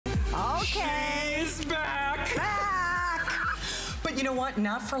Okay. She's back. But you know what?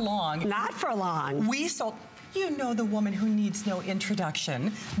 Not for long. Not for long. We sold... You know the woman who needs no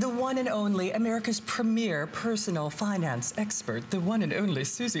introduction. The one and only America's premier personal finance expert. The one and only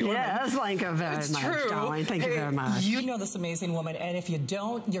Suze Orman. Yes, thank you very much, darling. Thank you very much. You know this amazing woman, and if you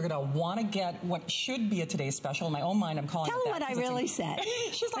don't, you're going to want to get what should be a today's special. In my own mind, I'm calling it that. Tell them what I really said.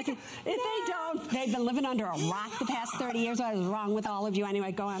 She's like, if they don't, they've been living under a rock the past 30 years. What is wrong with all of you?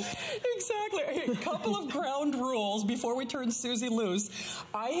 Anyway, go on. Exactly. A couple of ground rules before we turn Suze loose.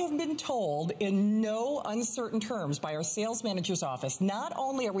 I have been told in no uncertain terms by our sales manager's office, not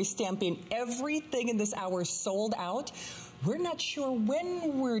only are we stamping everything in this hour sold out, we're not sure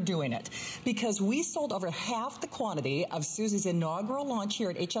when we're doing it because we sold over half the quantity of Suze's inaugural launch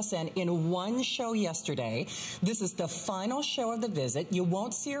here at HSN in one show yesterday. This is the final show of the visit. You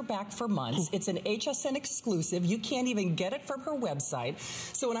won't see her back for months. It's an HSN exclusive. You can't even get it from her website.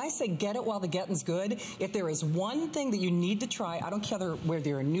 So when I say get it while the getting's good, if there is one thing that you need to try, I don't care whether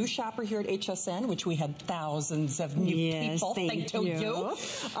you're a new shopper here at HSN, which we had thousands of new people, thank you.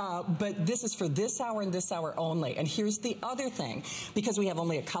 But this is for this hour and this hour only. And here's the other thing, because we have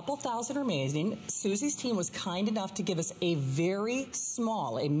only a couple thousand remaining, Suze's team was kind enough to give us a very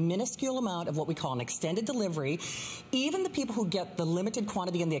small, a minuscule amount of what we call an extended delivery. Even the people who get the limited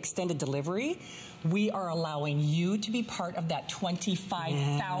quantity in the extended delivery, we are allowing you to be part of that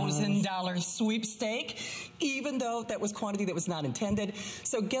 $25,000 sweepstake, even though that was quantity that was not intended.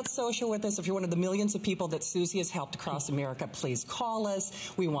 So get social with us. If you're one of the millions of people that Suze has helped across America, please call us.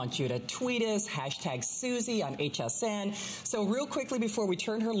 We want you to tweet us, hashtag Suze on HSN. So real quickly before we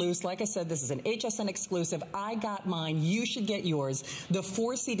turn her loose, like I said, this is an HSN exclusive. I got mine. You should get yours. The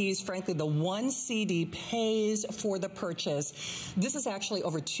 4 CDs, frankly, the 1 CD pays for the purchase. This is actually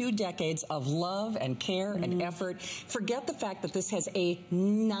over 2 decades of love and care and effort. Forget the fact that this has a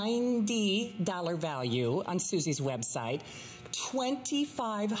 $90 value on Suze's website.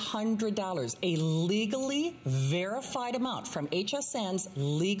 $2,500, a legally verified amount from HSN's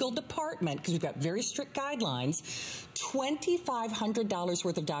legal department, because we've got very strict guidelines, $2,500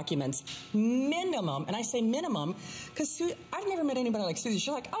 worth of documents minimum. And I say minimum because I've never met anybody like Suze.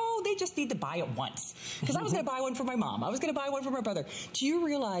 She's like, oh, they just need to buy it once. Because I was going to buy one for my mom. I was going to buy one for my brother. Do you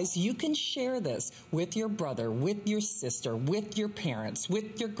realize you can share this with your brother, with your sister, with your parents,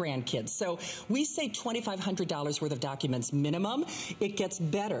 with your grandkids? So we say $2,500 worth of documents minimum. It gets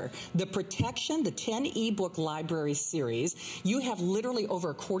better. The protection, the 10 ebook library series, you have literally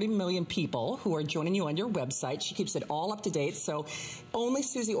over 250,000 people who are joining you on your website. She keeps it all up to date. So only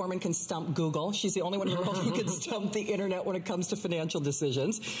Suze Orman can stump Google. She's the only one in the world who can stump the internet when it comes to financial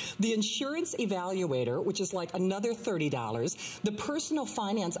decisions. The insurance evaluator, which is like another $30. The personal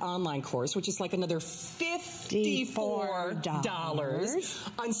finance online course, which is like another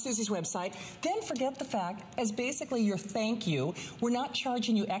 $54 on Suze's website. Then forget the fact, as basically your thank you, we're not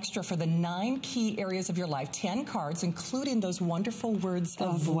charging you extra for the 9 key areas of your life, 10 cards, including those wonderful words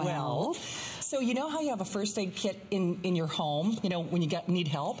of wealth. So you know how you have a first aid kit in your home, you know, when you need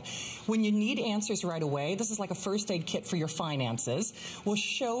help? When you need answers right away, this is like a first aid kit for your finances. We'll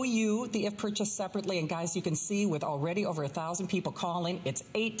show you the if purchased separately, and guys, you can see with already over 1,000 people calling, it's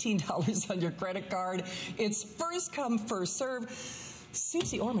 $18 on your credit card. It's first come, first serve.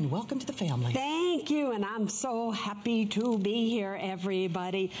 Suze Orman, welcome to the family. Thank you, and I'm so happy to be here,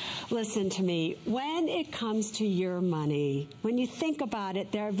 everybody. Listen to me. When it comes to your money, when you think about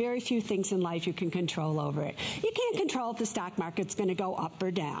it, there are very few things in life you can control over it. You can't control if the stock market's going to go up or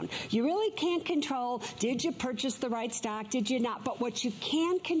down. You really can't control, did you purchase the right stock, did you not? But what you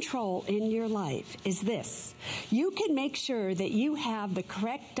can control in your life is this. You can make sure that you have the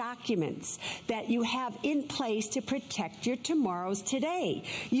correct documents that you have in place to protect your tomorrows today.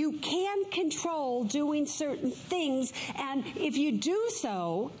 You can control doing certain things, and if you do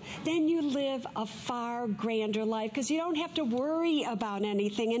so, then you live a far grander life because you don't have to worry about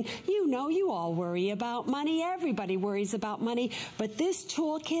anything. And you know, you all worry about money. Everybody worries about money. But this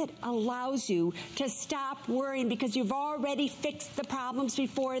toolkit allows you to stop worrying because you've already fixed the problems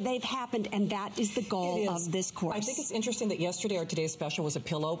before they've happened, and that is the goal of this course. I think it's interesting that yesterday our today's special was a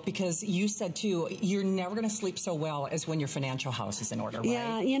pillow because you said, too, you're never going to sleep so well as when your financial house is in order, right?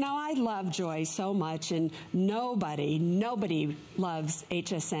 Yeah, you know, I love Joy so much, and nobody loves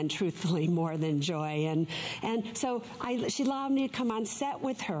HSN truthfully more than Joy. And so she allowed me to come on set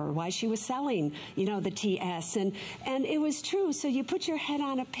with her while she was selling, you know, the TS. And it was true. So you put your head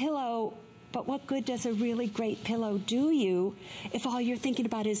on a pillow, but what good does a really great pillow do you if all you're thinking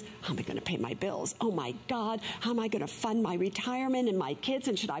about is, how am I going to pay my bills? Oh, my God, how am I going to fund my retirement and my kids?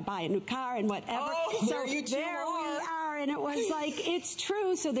 And should I buy a new car and whatever? Oh, so there we are and it was like, it's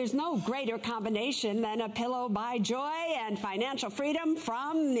true. So there's no greater combination than a pillow by Joy and financial freedom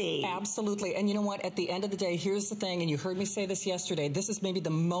from me. Absolutely. And you know what? At the end of the day, here's the thing, and you heard me say this yesterday, this is maybe the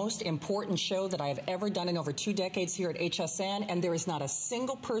most important show that I have ever done in over 2 decades here at HSN, and there is not a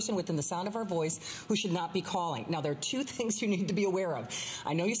single person within the sound of our voice who should not be calling. Now, there are 2 things you need to be aware of.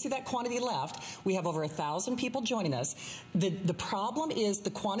 I know you see that quantity left. We have over 1,000 people joining us. The problem is the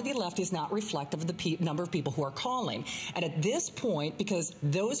quantity left is not reflective of the number of people who are calling. And at this point, because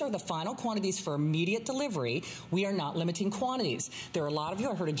those are the final quantities for immediate delivery, we are not limiting quantities. There are a lot of you.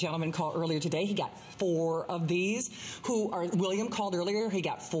 I heard a gentleman call earlier today. He got 4 of these. William called earlier. He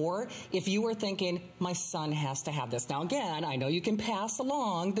got 4. If you were thinking, my son has to have this. Now, again, I know you can pass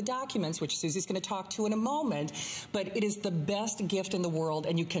along the documents, which Susie's going to talk to in a moment, but it is the best gift in the world,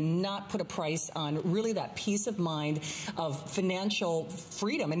 and you cannot put a price on really that peace of mind of financial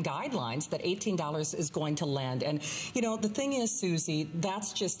freedom and guidelines that $18 is going to lend. And, you know, the thing is, Susie,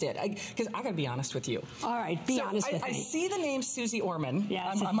 that's just it. Because I got to be honest with you. All right, be honest with me. I see the name Suze Orman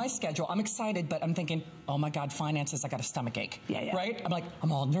on my schedule. I'm excited, but I'm thinking, oh my God, finances, I got a stomach ache. Right? I'm like,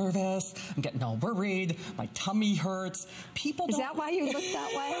 I'm all nervous. I'm getting all worried. My tummy hurts. Is that why you look that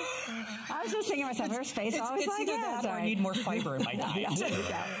way? I was just thinking to myself, her face always like either that or I need more fiber in my diet.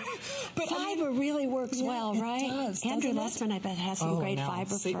 But fiber really works well, right? It does. Andrew Lessman, I bet, has some great fiber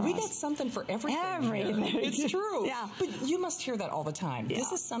for us. We got something for everything. It's true. But you must hear that all the time.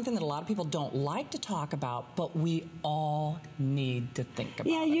 This is something that a lot of people don't like to talk about, but we all need to think about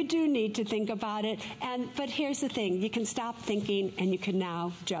it. Yeah, you do need to think about it. But here's the thing. You can stop thinking, and you can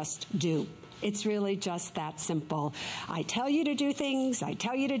now just do. It's really just that simple. I tell you to do things,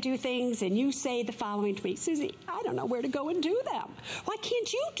 and you say the following to me, Susie, I don't know where to go and do them. Why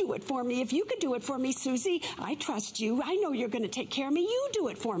can't you do it for me? If you could do it for me, Susie, I trust you. I know you're going to take care of me. You do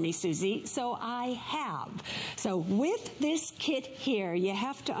it for me, Susie. So I have. So with this kit here, you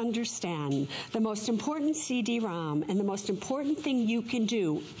have to understand the most important CD-ROM and the most important thing you can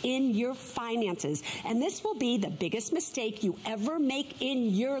do in your finances, and this will be the biggest mistake you ever make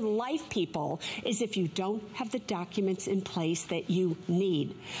in your life, people, is if you don't have the documents in place that you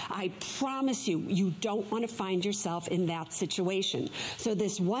need. I promise you, you don't want to find yourself in that situation. So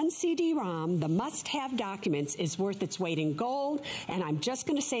this one CD-ROM, the must-have documents, is worth its weight in gold. And I'm just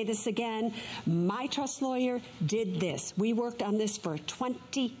going to say this again. My trust lawyer did this. We worked on this for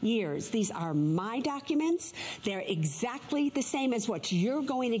 20 years. These are my documents. They're exactly the same as what you're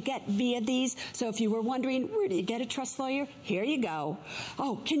going to get via these. So if you were wondering, where do you get a trust lawyer? Here you go.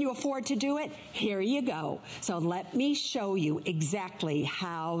 Oh, can you afford to do it? Here you go. So let me show you exactly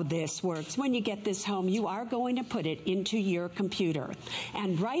how this works. When you get this home, you are going to put it into your computer.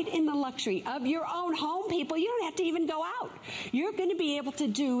 And right in the luxury of your own home, people, you don't have to even go out. You're going to be able to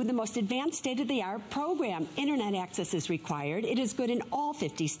do the most advanced state-of-the-art program. Internet access is required. It is good in all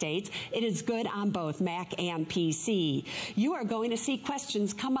 50 states. It is good on both Mac and PC. You are going to see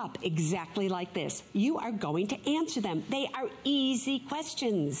questions come up exactly like this. You are going to answer them. They are easy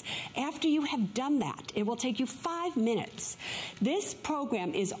questions. After you have done that, it will take you 5 minutes. This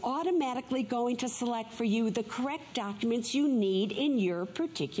program is automatically going to select for you the correct documents you need in your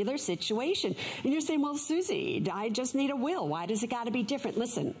particular situation. And you're saying, well, Susie, I just need a will. Why does it got to be different?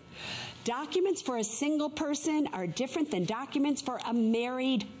 Listen. Documents for a single person are different than documents for a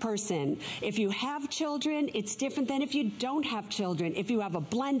married person. If you have children, it's different than if you don't have children. If you have a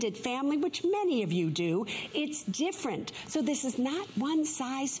blended family, which many of you do, it's different. So this is not one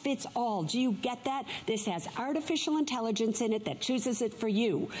size fits all. Do you get that? This has artificial intelligence in it that chooses it for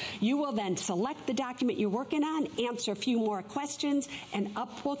you. You will then select the document you're working on, answer a few more questions, and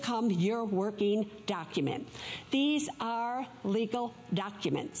up will come your working document. These are legal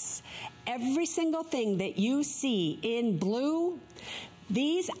documents. Every single thing that you see in blue,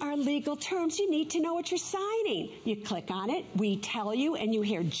 these are legal terms. You need to know what you're signing. You click on it, we tell you, and you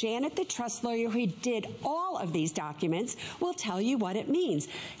hear Janet, the trust lawyer who did all of these documents, will tell you what it means.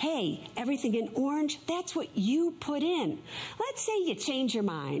 Hey, everything in orange, that's what you put in. Let's say you change your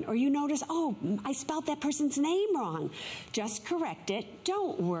mind, or you notice, oh, I spelled that person's name wrong. Just correct it.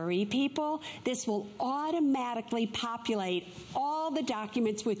 Don't worry, people. This will automatically populate all the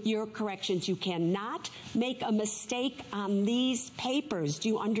documents with your corrections. You cannot make a mistake on these papers. Do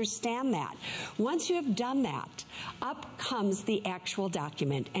you understand that? Once you have done that, up comes the actual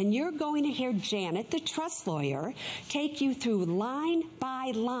document, and you're going to hear Janet, the trust lawyer, take you through line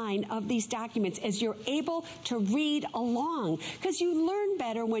by line of these documents as you're able to read along, because you learn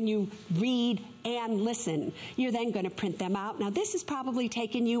better when you read and listen. You're then going to print them out. Now, this has probably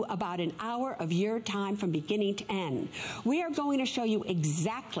taken you about an hour of your time from beginning to end. We are going to show you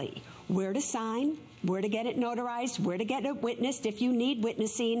exactly where to sign, where to get it notarized, where to get it witnessed if you need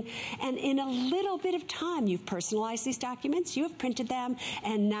witnessing. And in a little bit of time, you've personalized these documents, you have printed them,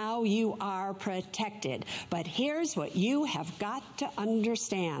 and now you are protected. But here's what you have got to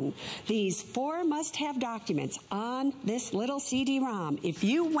understand. These 4 must-have documents on this little CD-ROM. If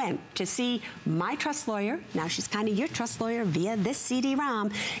you went to see my trust lawyer, now she's kind of your trust lawyer via this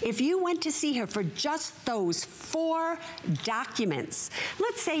CD-ROM, if you went to see her for just those 4 documents,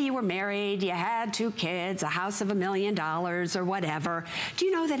 let's say you were married, you had 2 kids, a house of $1 million or whatever, do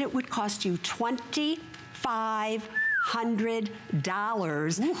you know that it would cost you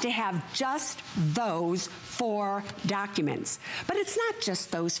 $2,500 to have just those 4 documents? But it's not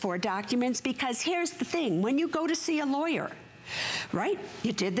just those 4 documents, because here's the thing. When you go to see a lawyer, right?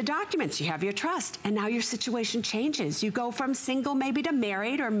 You did the documents, you have your trust, and now your situation changes. You go from single maybe to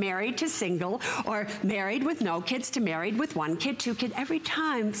married, or married to single, or married with no kids to married with 1 kid, 2 kids. Every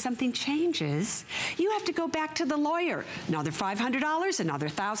time something changes, you have to go back to the lawyer. Another $500, another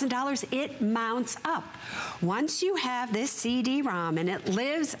 $1,000, it mounts up. Once you have this CD-ROM and it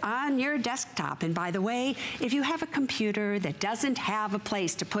lives on your desktop, and by the way, if you have a computer that doesn't have a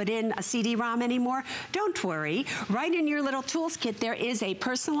place to put in a CD-ROM anymore, don't worry. Right in your little tools kit, there is a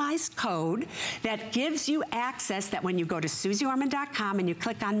personalized code that gives you access, that when you go to SuzeOrman.com and you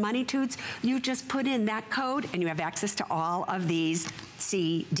click on Money Toots, you just put in that code and you have access to all of these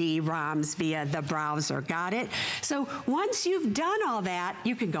CD-ROMs via the browser. Got it? So once you've done all that,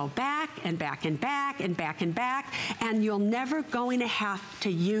 you can go back and back and back and back and back, and you're never going to have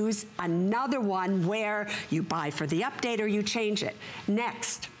to use another one where you buy for the update or you change it.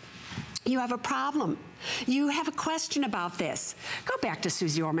 Next, you have a problem. You have a question about this. Go back to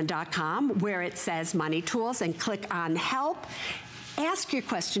SuzeOrman.com where it says Money Tools and click on Help. Ask your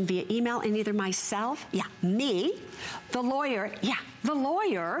question via email, and either myself, me, the lawyer,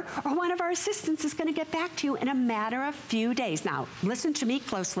 or one of our assistants is going to get back to you in a matter of few days. Now, listen to me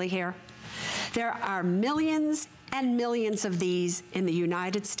closely here. There are millions and millions of these in the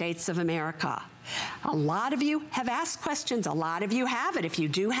United States of America. A lot of you have asked questions. A lot of you have it. If you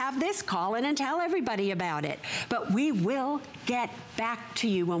do have this, call in and tell everybody about it. But we will get back to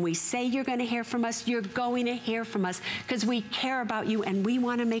you. When we say you're going to hear from us, you're going to hear from us, because we care about you and we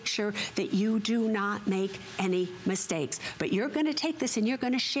want to make sure that you do not make any mistakes. But you're going to take this and you're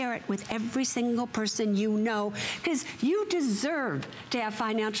going to share it with every single person you know, because you deserve to have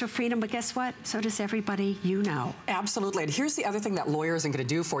financial freedom. But guess what? So does everybody you know. Absolutely. And here's the other thing that lawyer isn't going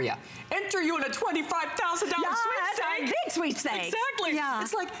to do for you. Enter you in a $25,000 sweepstake. Big sweepstake. Exactly. Yeah.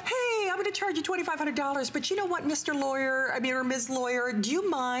 It's like, hey, I'm going to charge you $2,500, but you know what, Mr. Lawyer, or Ms. Lawyer, do you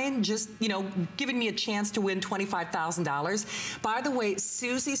mind just, giving me a chance to win $25,000? By the way,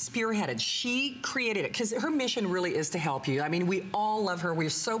 Susie spearheaded. She created it because her mission really is to help you. I mean, we all love her. We're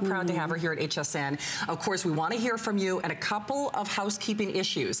so proud to have her here at HSN. Of course, we want to hear from you, and a couple of housekeeping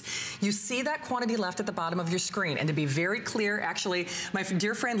issues. You see that quantity left at the bottom of your screen, and to be very clear, actually, my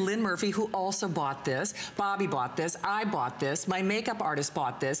dear friend Lynn Murphy, who also bought this, Bobby bought this, I bought this, my makeup artist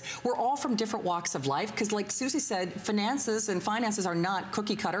bought this. We're all from different walks of life, because like Susie said, finances are not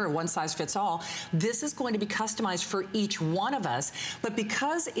cookie cutter or one size fits all. This is going to be customized for each one of us, but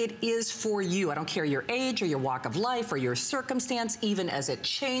because it is for you, I don't care your age or your walk of life or your circumstance, even as it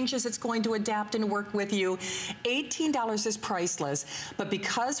changes, it's going to adapt and work with you. $18 is priceless, but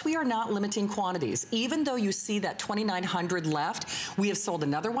because we are not limiting quantities, even though you see that 2,900 left, we have sold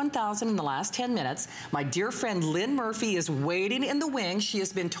another 1,000 in the last 10 minutes. My dear friend Lynn Murphy is waiting in the wings. She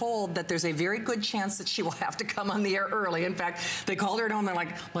has been told that there's a very good chance that she will have to come on the air early. In fact, they called her at home. They're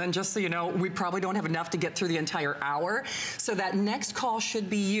like, Lynn, just so you know, we probably don't have enough to get through the entire hour. So that next call should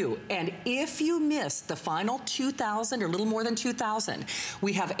be you. And if you miss the final 2,000 or a little more than 2,000,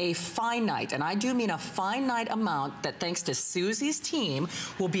 we have a finite, and I do mean a finite amount, that thanks to Susie's team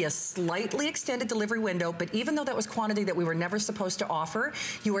will be a slightly extended delivery window. But even though that was quantity that we were never supposed to offer,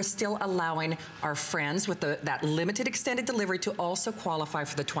 you are still allowing our friends with that limited extended delivery to also qualify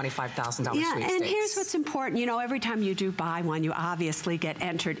for the $25,000 sweepstakes. And here's what's important. Every time you do buy one, you obviously get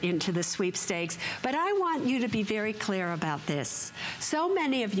entered into the sweepstakes. But I want you to be very clear about this. So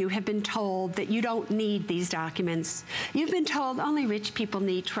many of you have been told that you don't need these documents. You've been told only rich people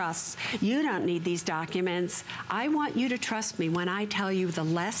need trusts. You don't need these documents. I want you to trust me when I tell you the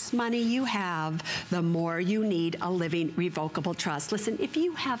less money you have, the more you need a living revocable trust. Listen, if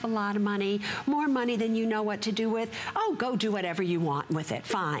you have a lot of money, more money than you know what to do with, go do whatever you want with it.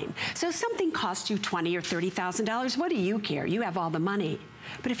 Fine. So if something costs you $20,000 or $30,000, what do you care? You have all the money.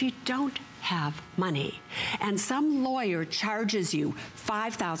 But if you don't have money, and some lawyer charges you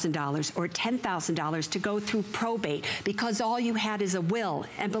 $5,000 or $10,000 to go through probate because all you had is a will,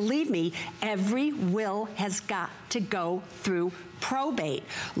 and believe me, every will has got to go through probate.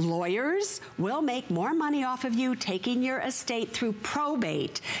 Lawyers will make more money off of you taking your estate through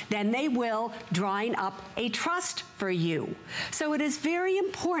probate than they will drawing up a trust for you. So it is very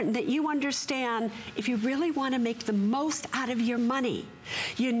important that you understand, if you really want to make the most out of your money,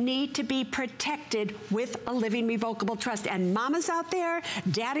 you need to be protected with a living revocable trust. And mamas out there,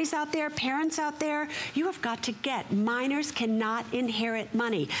 daddies out there, parents out there, you have got to get, minors cannot inherit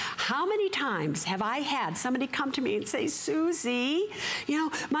money. How many times have I had somebody come to me and say, Susie, you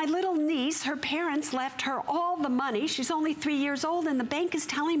know, my little niece, her parents left her all the money. She's only 3 years old, and the bank is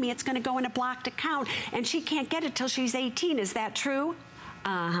telling me it's going to go in a blocked account, and she can't get it till she's 18. Is that true?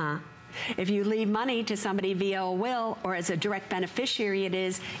 Uh-huh. If you leave money to somebody via a will or as a direct beneficiary, it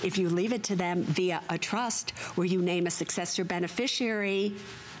is. If you leave it to them via a trust where you name a successor beneficiary,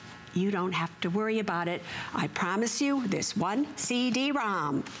 you don't have to worry about it. I promise you, this one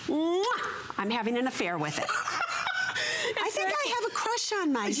CD-ROM, I'm having an affair with it. I think I have a crush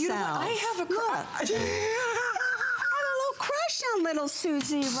on myself. You know, I have a crush. I have a little crush on little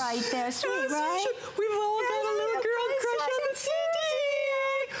Susie right there. Sweet, right? We've all got a little girl crush on the CD.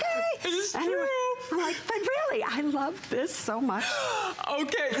 It's true. I'm like, but really, I love this so much.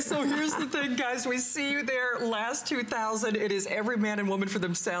 Okay, so here's the thing, guys. We see you there last 2000. It is every man and woman for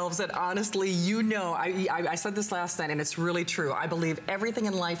themselves. And honestly, you know, I said this last night, and it's really true. I believe everything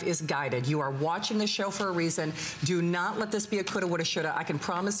in life is guided. You are watching the show for a reason. Do not let this be a coulda, woulda, shoulda. I can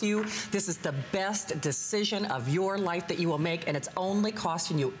promise you this is the best decision of your life that you will make, and it's only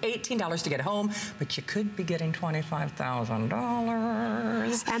costing you $18 to get home, but you could be getting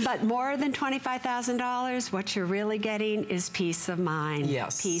 $25,000. And but more than $25,000, what you're really getting is peace of mind,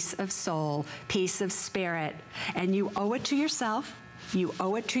 yes, peace of soul, peace of spirit. And you owe it to yourself. You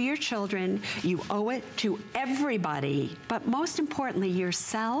owe it to your children. You owe it to everybody. But most importantly,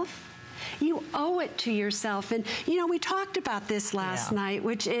 yourself. You owe it to yourself. And, you know, we talked about this last night,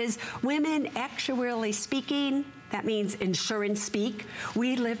 which is women, actuarially speaking, that means insurance speak,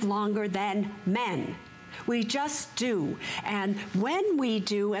 we live longer than men. We just do. And when we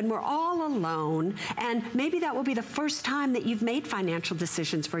do, and we're all alone, and maybe that will be the first time that you've made financial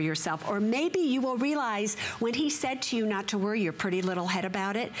decisions for yourself, or maybe you will realize when he said to you not to worry your pretty little head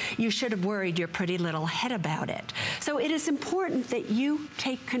about it, you should have worried your pretty little head about it. So it is important that you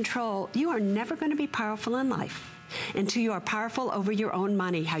take control. You are never going to be powerful in life until you are powerful over your own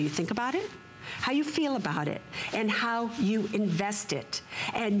money, how you think about it, how you feel about it, and how you invest it.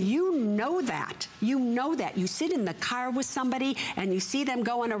 And you know that. You know that. You sit in the car with somebody and you see them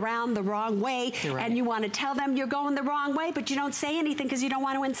going around the wrong way, right, and you want to tell them you're going the wrong way, but you don't say anything because you don't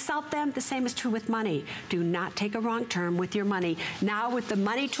want to insult them. The same is true with money. Do not take a wrong turn with your money. Now with the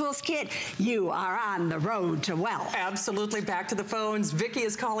Money Tools Kit, you are on the road to wealth. Absolutely. Back to the phones. Vicki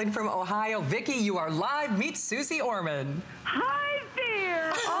is calling from Ohio. Vicki, you are live. Meet Suze Orman. Hi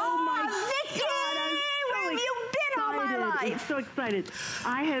there. Oh my Vicki! Where have you been all my life? I'm so excited.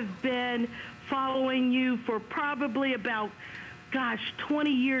 I have been following you for probably about, gosh,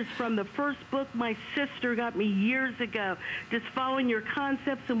 20 years, from the first book my sister got me years ago, just following your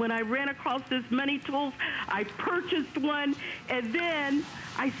concepts. And when I ran across this Money Tools, I purchased one, and then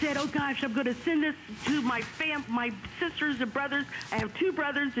I said, oh gosh, I'm going to send this to my sisters and brothers. I have 2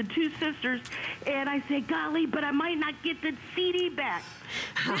 brothers and 2 sisters. And I said, golly, but I might not get the CD back.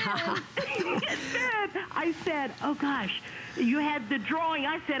 Then I said, oh gosh, you had the drawing.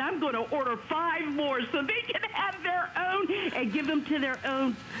 I said, I'm going to order 5 more so they can have their own and give them to their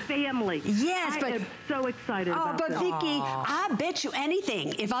own family. Yes, I am so excited about but this. Vicki, I bet you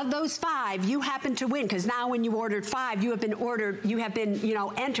anything, if of those 5 you happen to win, because now when you ordered 5, you have been you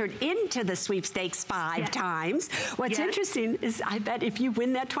know, entered into the sweepstakes 5 times. What's interesting is, I bet if you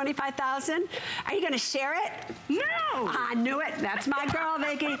win that $25,000, are you going to share it? No. I knew it. That's my girl,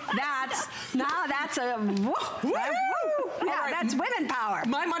 Vicki. That's a woo. Yeah, right, that's women power.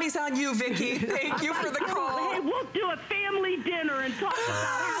 My money's on you, Vicki. Thank you for the call. Hey, we'll do a family dinner and talk about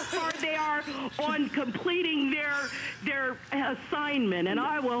how far they are on completing their assignment, and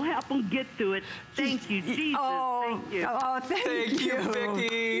I will help them get through it. Thank you, Jesus. Thank you. Oh, thank you,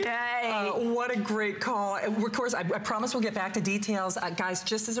 Vicki. Yay. What a great call. Of course, I promise we'll get back to details. Guys,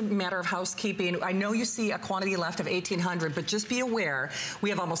 just as a matter of housekeeping, I know you see a quantity left of 1,800, but just be aware,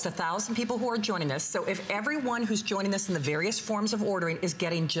 we have almost 1,000 people who are joining us. So if everyone who's joining us in the various forms of ordering is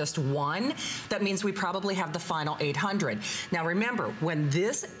getting just 1, that means we probably have the final 800. Now remember, when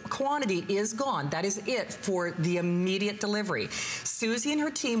this quantity is gone, that is it for the immediate delivery. Suze and her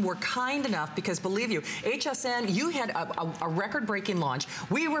team were kind enough, because believe you, HSN, you had a record-breaking launch.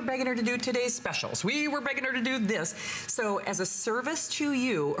 We were begging her to do today's specials. We were begging her to do this. So as a service to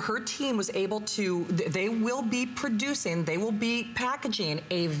you, her team was able to, they will be producing, they will be packaging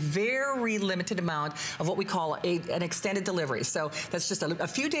a very limited amount of what we call an extended delivery. So that's just a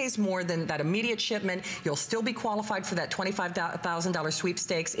few days more than that immediate shipment. You'll still be qualified for that $25,000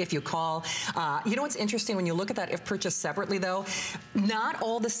 sweepstakes if you call. You know what's interesting when you look at that if purchased separately though? Not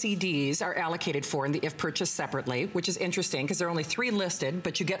all the CDs are allocated for in the if purchased separately, which is interesting because there are only 3 listed,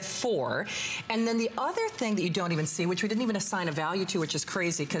 but you get 4. And then the other thing that you don't even see, which we didn't even assign a value to, which is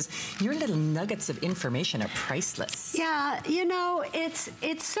crazy because your little nuggets of information are priceless. Yeah, you know, it's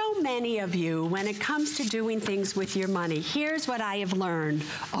so many of you when it comes to doing things with your money. Here's what I have learned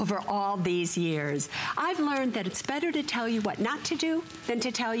over all these years. I've learned that it's better to tell you what not to do than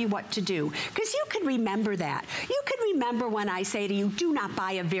to tell you what to do, because you can remember that. You can remember when I say to you, do not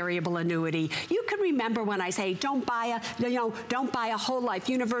buy a variable annuity. You can remember when I say, don't buy a whole life,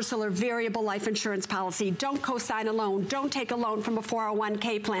 universal or variable life insurance policy. Don't co-sign a loan. Don't take a loan from a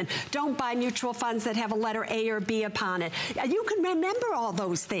 401k plan. Don't buy mutual funds that have a letter A or B upon it. You can remember all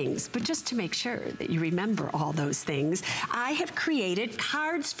those things, but just to make sure that you remember all those things, I have created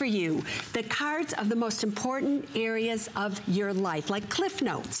cards for you. The cards of the most important areas of your life, like Cliff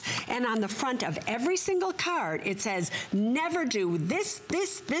Notes. And on the front of every single card, it says, never do this,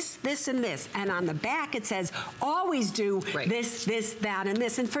 this, this, this, and this. And on the back, it says, always do this, this, that, and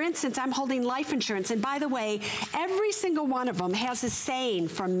this. And for instance, I'm holding life insurance. And by the way, every single one of them has a saying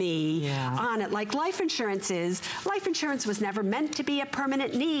from me on it. Like life insurance was never meant to be a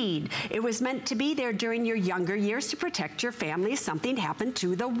permanent need. It was meant to be there during your younger years to protect your family if something happened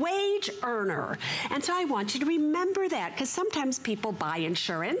to the wage earner. And so I want you to remember that, because sometimes people buy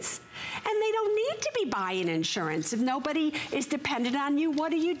insurance and they don't need to be buying insurance. If nobody is dependent on you,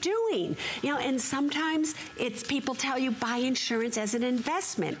 what are you doing? You know, and sometimes it's people tell you buy insurance as an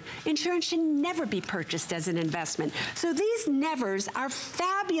investment. Insurance should never be purchased as an investment. So these nevers are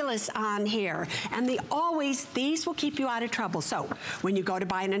fabulous on here, and these will keep you out of trouble. So when you go to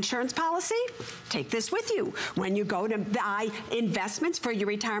buy an insurance policy, take this with you. When you go to buy investments for your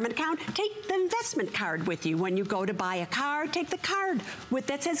retirement account, take the investment card with you. When you go to buy a car, take the card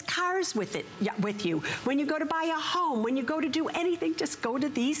that says cars with you. When you go to buy a home, when you go to do anything, just go to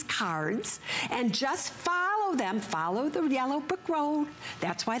these cards and just follow them. Follow the yellow brick road.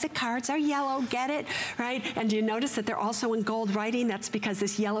 That's why the cards are yellow. Get it? Right? And you notice that they're also in gold writing? That's because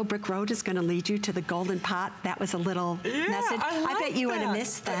this yellow brick road is going to lead you to the golden pot. That was a little message. I bet you would have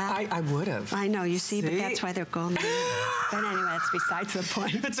missed that. I would have. I know, you see, but that's why they're golden. But anyway, that's besides the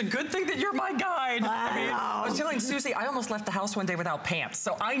point. It's a good thing that you're my guide. I was telling Susie, I almost left the house one day without pants,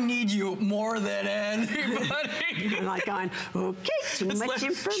 so I need you more than anybody. I'm like going, okay, too much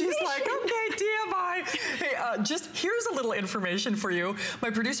information. She's like, okay, TMI. Hey, just here's a little information for you. My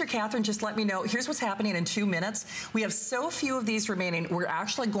producer, Catherine, just let me know. Here's what's happening in 2 minutes. We have so few of these remaining. We're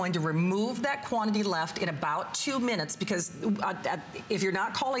actually going to remove that quantity left in about 2 minutes, because if you're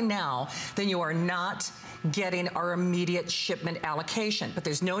not calling now, then you are not getting our immediate shipment allocation. But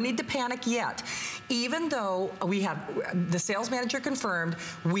there's no need to panic yet. Even though we have, the sales manager confirmed,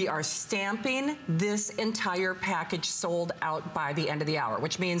 we are stamping this entire package sold out by the end of the hour,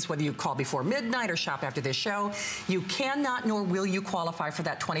 which means whether you call before midnight or shop after this show, you cannot nor will you qualify for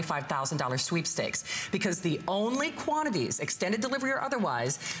that $25,000 sweepstakes, because the only quantities, extended delivery or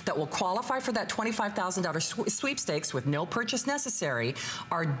otherwise, that will qualify for that $25,000 sweepstakes with no purchase necessary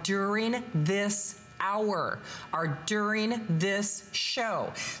are during this hour, are during this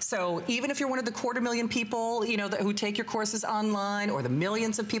show. So even if you're one of the 250,000 people, you know, who take your courses online, or the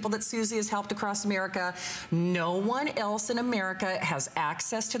millions of people that Susie has helped across America, no one else in America has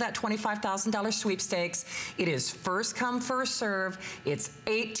access to that $25,000 sweepstakes. It is first come, first serve. It's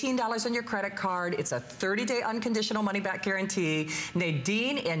 $18 on your credit card. It's a 30-day unconditional money-back guarantee.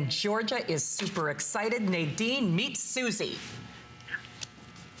 Nadine in Georgia is super excited. Nadine, meet Susie.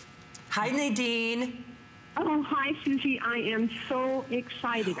 Hi, Nadine. Oh, hi, Susie. I am so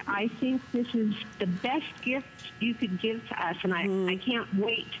excited. I think this is the best gift you could give to us, and I can't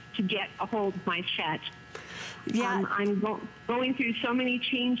wait to get a hold of my set. Yeah. I'm going through so many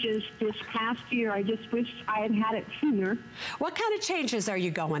changes this past year. I just wish I had it sooner. What kind of changes are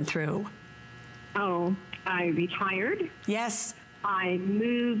you going through? Oh, I retired. Yes. I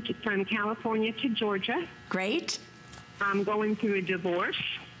moved from California to Georgia. Great. I'm going through a divorce.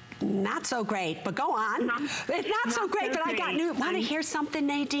 Not so great, but go on. It's not so great, but I got new. Want to hear something,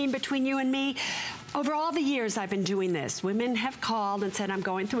 Nadine, between you and me? Over all the years I've been doing this, women have called and said, I'm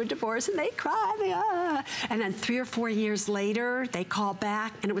going through a divorce, and they cry. And then 3 or 4 years later, they call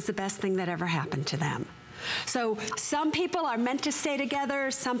back, and it was the best thing that ever happened to them. So some people are meant to stay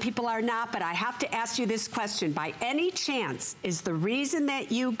together, some people are not, but I have to ask you this question. By any chance, is the reason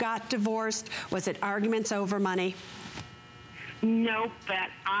that you got divorced, was it arguments over money? No, but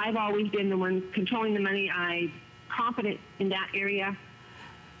I've always been the one controlling the money. I'm confident in that area.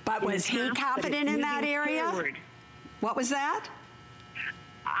 But was he confident in that area? Forward. What was that?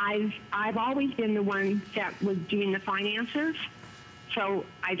 I've always been the one that was doing the finances, so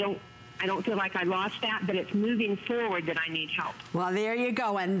I don't feel like I lost that, but it's moving forward that I need help. Well, there you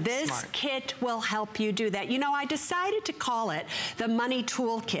go, and this kit will help you do that. You know, I decided to call it the Money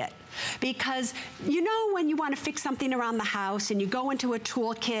Toolkit, because you know when you want to fix something around the house and you go into a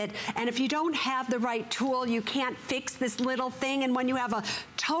toolkit, and if you don't have the right tool, you can't fix this little thing, and when you have a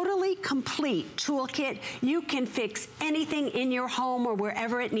totally complete toolkit, you can fix anything in your home or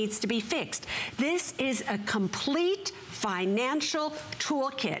wherever it needs to be fixed. This is a complete financial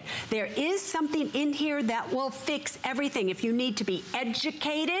toolkit. There is something in here that will fix everything. If you need to be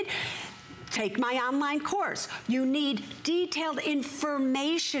educated, take my online course. You need detailed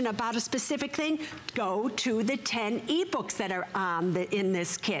information about a specific thing, go to the 10 ebooks that are in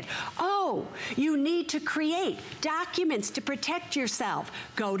this kit. Oh, you need to create documents to protect yourself.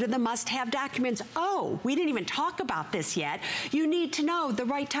 Go to the must-have documents. Oh, we didn't even talk about this yet. You need to know the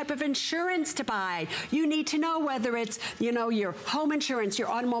right type of insurance to buy. You need to know whether it's, you know, your home insurance, your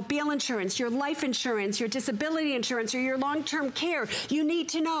automobile insurance, your life insurance, your disability insurance, or your long-term care. You need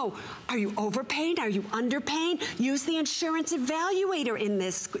to know, are you overpaying? Are you underpaying? Use the insurance evaluator in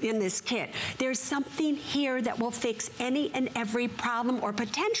this kit. There's something here that will fix any and every problem or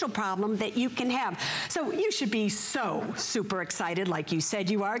potential problem that you can have. So you should be so super excited, like you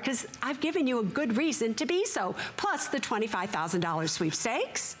said you are, because I've given you a good reason to be so. Plus the $25,000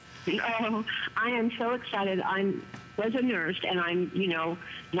 sweepstakes. Oh, I am so excited. I was a nurse, and I'm, you know,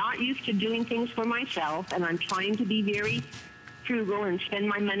 not used to doing things for myself, and I'm trying to be very frugal and spend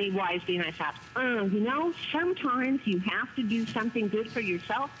my money wisely. And I thought, you know, sometimes you have to do something good for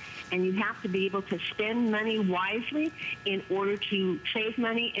yourself, and you have to be able to spend money wisely in order to save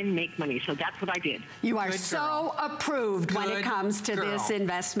money and make money. So that's what I did. You are so approved when it comes to this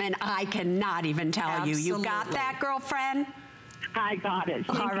investment. I cannot even tell you. You got that, girlfriend? I got it.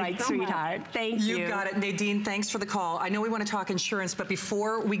 All right, sweetheart. Thank you. You got it. Nadine, thanks for the call. I know we want to talk insurance, but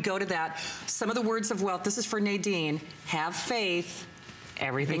before we go to that, some of the words of wealth. This is for Nadine. Have faith.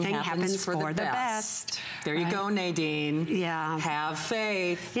 Everything happens for the best. There you go, Nadine. Yeah. Have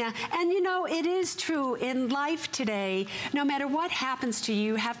faith. Yeah, and you know, it is true in life today, no matter what happens to you,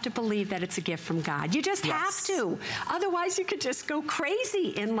 you have to believe that it's a gift from God. You just have to. Otherwise, you could just go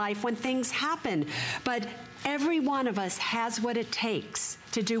crazy in life when things happen. But every one of us has what it takes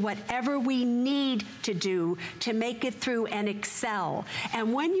to do whatever we need to do to make it through and excel.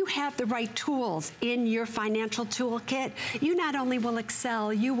 And when you have the right tools in your financial toolkit, you not only will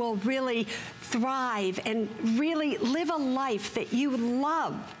excel, you will really thrive and really live a life that you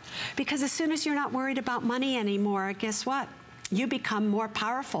love. Because as soon as you're not worried about money anymore, guess what? You become more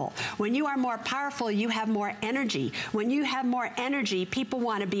powerful. When you are more powerful, you have more energy. When you have more energy, people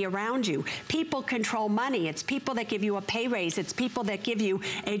want to be around you. People control money. It's people that give you a pay raise. It's people that give you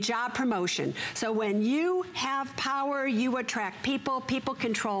a job promotion. So when you have power, you attract people. People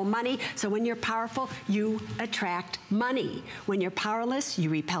control money. So when you're powerful, you attract money. When you're powerless, you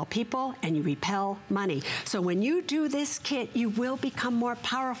repel people and you repel money. So when you do this kit, you will become more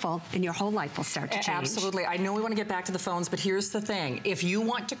powerful and your whole life will start to change. Absolutely. I know we want to get back to the phones, but here's the thing. If you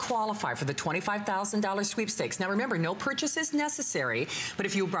want to qualify for the $25,000 sweepstakes, now remember, no purchase is necessary, but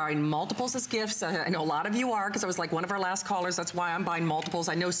if you're buying multiples as gifts, I know a lot of you are, because I was like one of our last callers, that's why I'm buying multiples.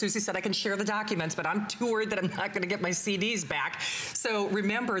 I know Susie said I can share the documents, but I'm too worried that I'm not going to get my CDs back. So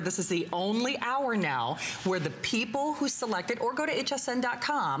remember, this is the only hour now where the people who select it, or go to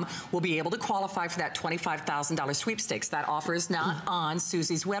hsn.com, will be able to qualify for that $25,000 sweepstakes. That offer is not on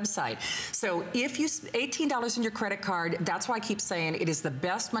Susie's website. So if you, $18 in your credit card, that's why I keep saying it is the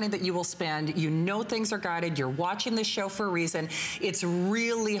best money that you will spend. You know things are guided. You're watching this show for a reason. It's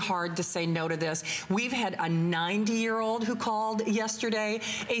really hard to say no to this. We've had a 90-year-old who called yesterday,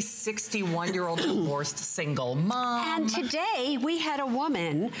 a 61-year-old divorced single mom. And today we had a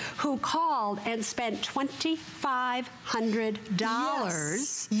woman who called and spent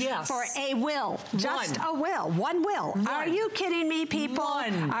 $2,500 for a will. Just a will. One will. Are you kidding me, people?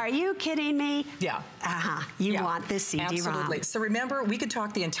 Are you kidding me? Yeah. You want this CD-ROM. Absolutely. So remember, we could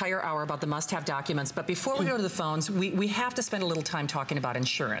talk the entire hour about the must-have documents, but before we go to the phones, we have to spend a little time talking about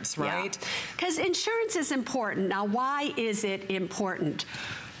insurance, right? Because insurance is important. Now, why is it important?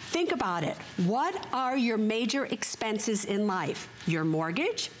 Think about it. What are your major expenses in life? Your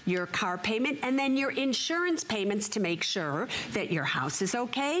mortgage, your car payment, and then your insurance payments to make sure that your house is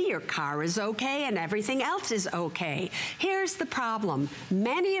okay, your car is okay, and everything else is okay. Here's the problem.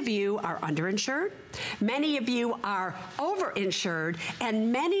 Many of you are underinsured, many of you are overinsured,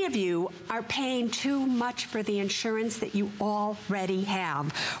 and many of you are paying too much for the insurance that you already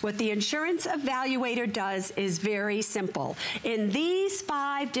have. What the insurance evaluator does is very simple. In these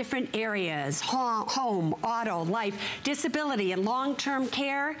 5 different areas, home, auto, life, disability, and long-term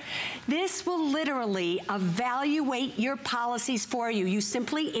care, this will literally evaluate your policies for you. You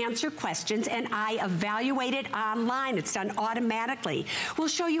simply answer questions, and I evaluate it online. It's done automatically. We'll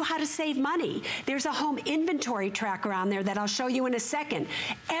show you how to save money. There's a home inventory tracker on there that I'll show you in a second.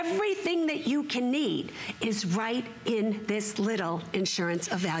 Everything that you can need is right in this little insurance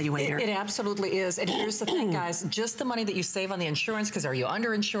evaluator. It absolutely is. And here's the thing, guys. Just the money that you save on the insurance, because are you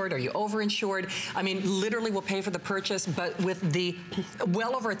underinsured? Are you overinsured? I mean, literally will pay for the purchase, but with the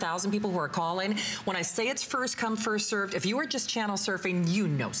well over 1,000 people who are calling, when I say it's first come, first served, if you were just channel surfing, you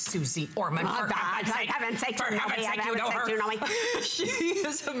know Suze Orman. For heaven's sake, you know her. She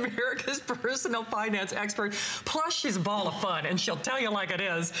is America's personal finance expert. Plus, she's a ball of fun, and she'll tell you like it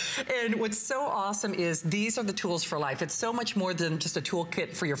is. And what's so awesome is these are the tools for life. It's so much more than just a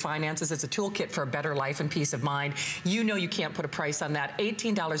toolkit for your finances. It's a toolkit for a better life and peace of mind. You know you can't put a price on that.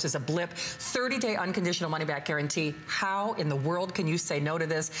 $18 is a blip. 30-day unconditional money-back guarantee. How in the world can you say no to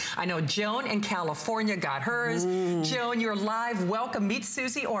this? I know Joan in California got hers. Joan, you're live. Welcome. Meet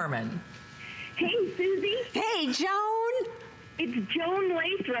Suze Orman. Hey, Susie. Hey, Joan. It's Joan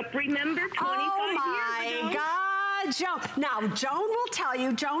Lathrop. Remember 25 years ago? Oh, my God, Joan. Now, Joan will tell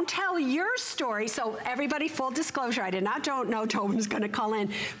you. Joan, tell your story. So, everybody, full disclosure, I did not know Joan was going to call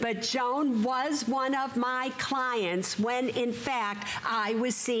in, but Joan was one of my clients when, in fact, I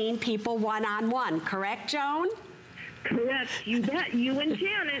was seeing people one-on-one. Correct, Joan? Correct. You bet. You and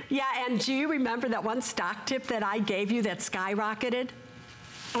Janet. Yeah, and do you remember that one stock tip that I gave you that skyrocketed?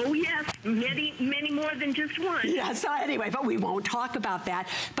 Oh, yes. Many, many more than just one. Yeah, so anyway, but we won't talk about that.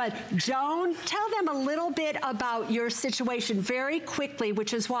 But Joan, tell them a little bit about your situation very quickly,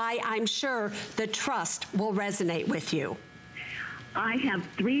 which is why I'm sure the trust will resonate with you. I have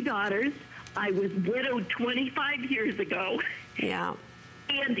 3 daughters. I was widowed 25 years ago. Yeah.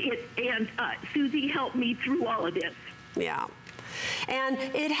 And Susie helped me through all of this. Yeah. And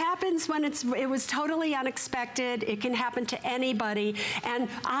it happens when it was totally unexpected. It can happen to anybody. And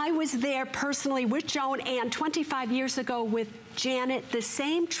I was there personally with Joan and 25 years ago with Janet, the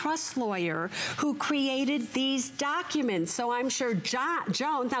same trust lawyer who created these documents. So I'm sure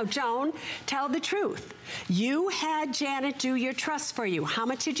Joan, tell the truth. You had Janet do your trust for you. How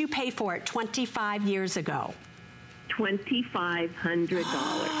much did you pay for it 25 years ago? $2,500.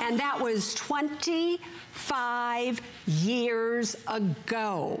 And that was 25 years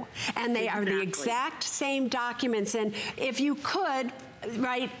ago. And they are the exact same documents. And if you could,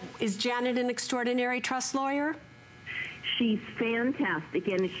 right, is Janet an extraordinary trust lawyer? She's fantastic,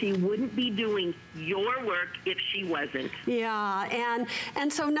 and she wouldn't be doing your work if she wasn't. Yeah,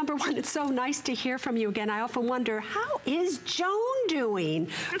 and so number one, it's so nice to hear from you again. I often wonder, how is Joan doing?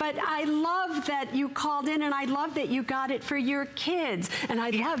 But I love that you called in, and I love that you got it for your kids, and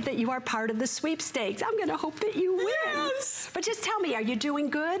I love that you are part of the sweepstakes. I'm going to hope that you win. Yes. But just tell me, are you doing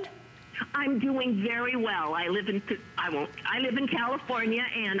good? I'm doing very well. I live in California,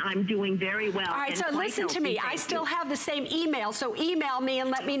 and I'm doing very well. All right, so listen to me. I still have the same email, so email me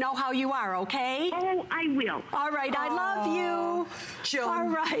and let me know how you are, okay? Oh, I will. All right, I love you. Joan, all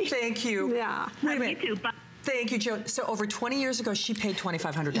right. Thank you. Yeah. Wait a minute. You too. Bye. Thank you, Joan. So over 20 years ago, she paid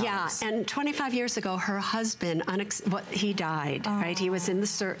 $2,500. Yeah, and 25 years ago, her husband, he died, right? He was in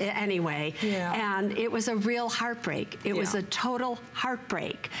the anyway. Yeah. And it was a real heartbreak. It was a total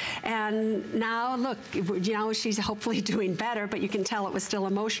heartbreak. And now, look, you know, she's hopefully doing better, but you can tell it was still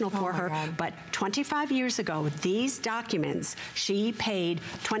emotional for her. God. But 25 years ago, these documents, she paid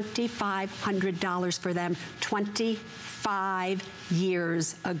 $2,500 for them. 25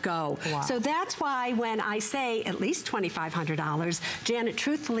 years ago. Wow. So that's why when I say at least $2,500, Janet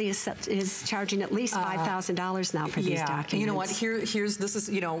truthfully is charging at least $5,000 now for these documents. You know what? This is,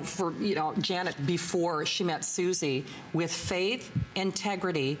 you know, for, you know, Janet before she met Suze, with faith,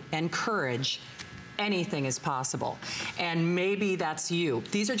 integrity, and courage, anything is possible. And maybe that's you.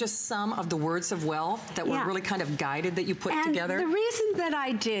 These are just some of the words of wealth that were really kind of guided that you put together. The reason that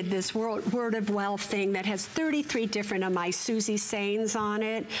I did this word of wealth thing that has 33 different of my Suze sayings on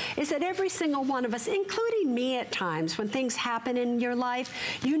it is that every single one of us, including me at times, when things happen in your life,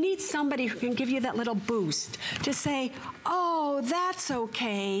 you need somebody who can give you that little boost to say, oh, that's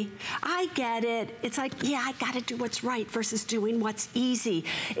okay. I get it. It's like, yeah, I got to do what's right versus doing what's easy.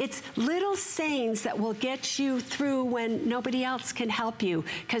 It's little sayings that will get you through when nobody else can help you.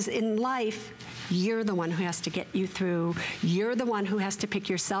 Because in life, you're the one who has to get you through. You're the one who has to pick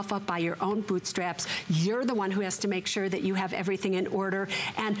yourself up by your own bootstraps. You're the one who has to make sure that you have everything in order.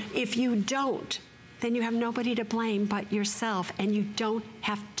 And if you don't, then you have nobody to blame but yourself, and you don't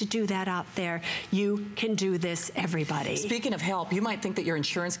have to do that out there. You can do this, everybody. Speaking of help, you might think that your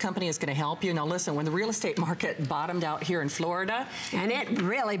insurance company is going to help you. Now listen, when the real estate market bottomed out here in Florida, and it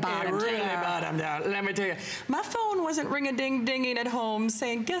really bottomed out, let me tell you, my phone wasn't ring-a-ding-dinging at home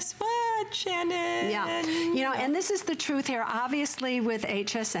saying, guess what, Shannon? Yeah, you know, and this is the truth here. Obviously with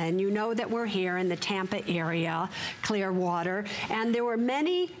HSN, you know that we're here in the Tampa area, Clearwater, and there were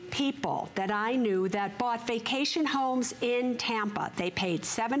many people that I knew that bought vacation homes in Tampa. They paid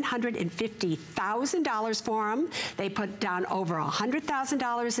 $750,000 for them. They put down over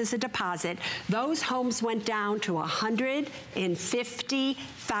 $100,000 as a deposit. Those homes went down to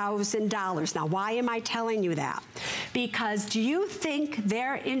 $150,000. Now, why am I telling you that? Because do you think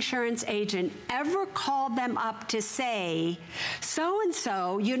their insurance agent ever called them up to say,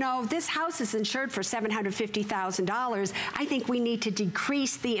 so-and-so, you know, this house is insured for $750,000. I think we need to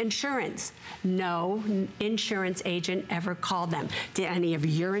decrease the insurance. No insurance agent ever called them. Did any of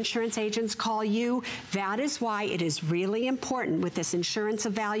your insurance agents call you? That is why it is really important with this insurance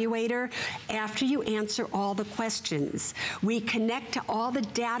evaluator. After you answer all the questions, we connect to all the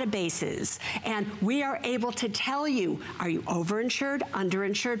databases, and we are able to tell you, are you overinsured,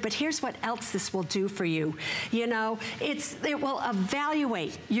 underinsured? But here's what else this will do for you. You know, it will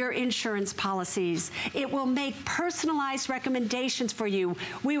evaluate your insurance policies. It will make personalized recommendations for you.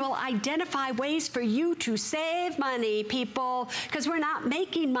 We will identify ways for you to save money, people, because we're not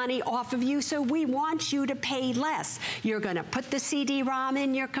making money off of you, so we want you to pay less. You're going to put the CD-ROM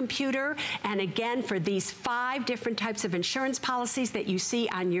in your computer, and again, for these 5 different types of insurance policies that you see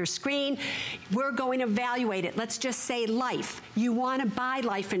on your screen, we're going to evaluate it. Let's just say life. You want to buy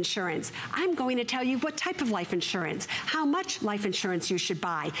life insurance. I'm going to tell you what type of life insurance, how much life insurance you should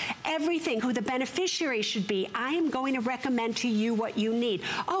buy, everything, who the beneficiary should be. I am going to recommend to you what you need.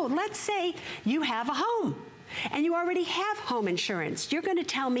 Oh, let's say you have a home and you already have home insurance. You're going to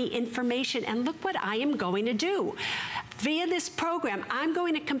tell me information, and look what I am going to do. Via this program, I'm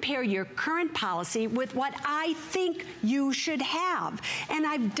going to compare your current policy with what I think you should have. And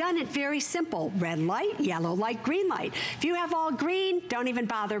I've done it very simple. Red light, yellow light, green light. If you have all green, don't even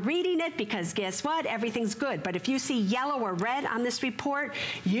bother reading it, because guess what? Everything's good. But if you see yellow or red on this report,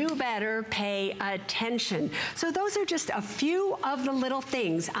 you better pay attention. So those are just a few of the little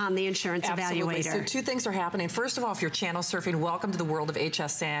things on the insurance evaluator. So 2 things are happening. First of all, if you're channel surfing, welcome to the world of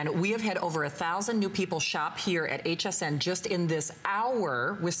HSN. We have had over 1,000 new people shop here at HSN just in this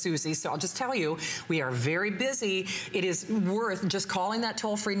hour with Suze. So I'll just tell you, we are very busy. It is worth just calling that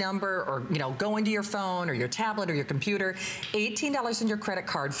toll-free number, or, you know, go into your phone or your tablet or your computer. $18 in your credit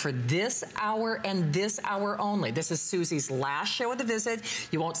card for this hour and this hour only. This is Suze's last show of the visit.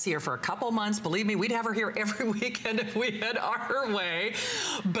 You won't see her for a couple months. Believe me, we'd have her here every weekend if we had our way.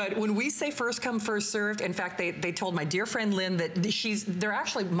 But when we say first come, first served, in fact, they told my dear friend Lynn that they're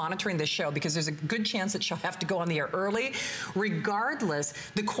actually monitoring this show because there's a good chance that she'll have to go on the air early. Regardless,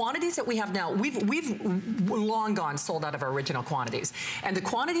 the quantities that we have now, we've long gone sold out of our original quantities. And the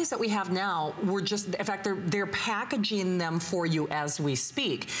quantities that we have now, we're just, in fact, they're packaging them for you as we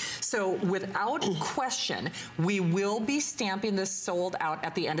speak. So without question, we will be stamping this sold out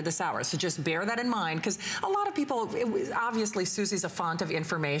at the end of this hour. So just bear that in mind, because a lot of people, obviously Suze's a font of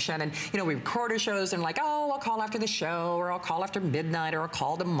information, and you know, we record our shows and like, oh, I'll call after the show, or I'll call after midnight, or I'll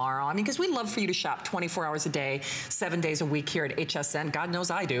call tomorrow. I mean, because we love for you to shop 24 hours a day, 7 days a week here at HSN. God knows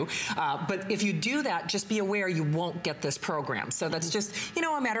I do. But if you do that, just be aware you won't get this program. So that's just, you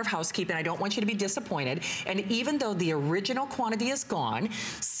know, a matter of housekeeping. I don't want you to be disappointed. And even though the original quantity is gone,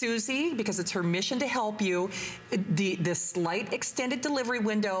 Suze, because it's her mission to help you, the slight extended delivery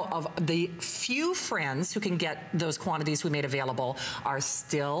window of the few friends who can get those quantities we made available are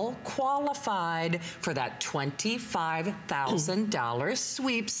still qualified for that $25,000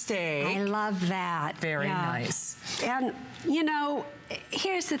 sweepstakes. I love that. Very nice. And, you know,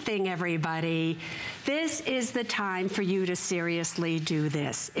 here's the thing, everybody. This is the time for you to seriously do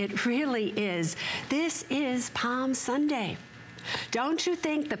this. It really is. This is Palm Sunday. Don't you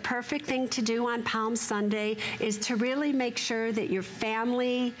think the perfect thing to do on Palm Sunday is to really make sure that your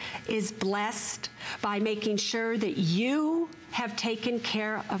family is blessed by making sure that you have taken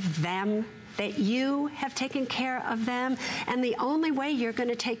care of them? That you have taken care of them. And the only way you're going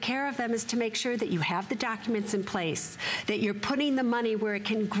to take care of them is to make sure that you have the documents in place, that you're putting the money where it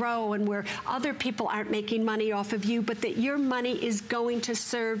can grow and where other people aren't making money off of you, but that your money is going to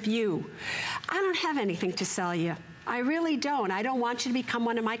serve you. I don't have anything to sell you. I really don't. I don't want you to become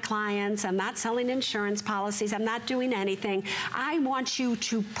one of my clients. I'm not selling insurance policies. I'm not doing anything. I want you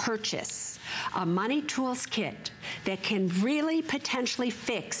to purchase a Money Tools kit that can really potentially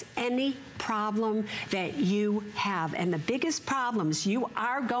fix any problem that you have. And the biggest problems you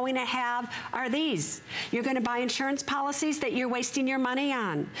are going to have are these. You're going to buy insurance policies that you're wasting your money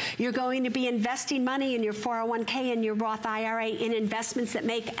on. You're going to be investing money in your 401k and your Roth IRA in investments that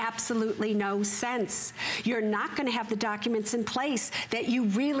make absolutely no sense. You're not going to have the documents in place that you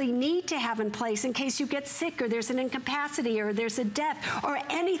really need to have in place in case you get sick or there's an incapacity or there's a death or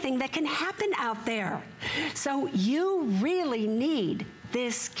anything that can happen out there. So you really need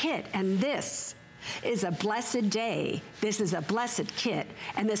this kit, and this is a blessed day. This is a blessed kit,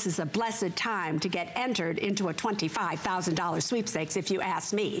 and this is a blessed time to get entered into a $25,000 sweepstakes, if you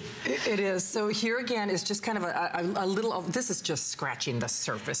ask me. It is. So here again is just kind of a little, this is just scratching the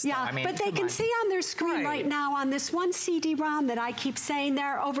surface. Yeah, though. I mean, but they can see on their screen right now on this one CD-ROM that I keep saying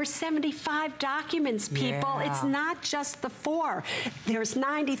there are over 75 documents, people. Yeah. It's not just the 4. There's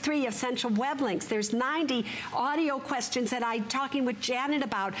 93 essential web links. There's 90 audio questions that I'm talking with Janet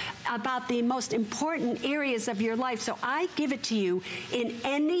about the most important areas of your life. So I give it to you in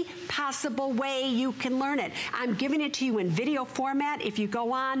any possible way you can learn it. I'm giving it to you in video format. If you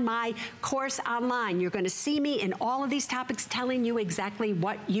go on my course online, you're going to see me in all of these topics telling you exactly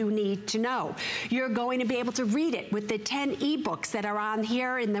what you need to know. You're going to be able to read it with the 10 ebooks that are on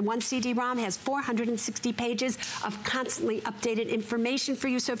here, and the one CD-ROM has 460 pages of constantly updated information for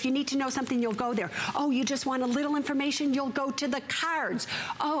you. So if you need to know something, you'll go there. Oh, you just want a little information? You'll go to the cards.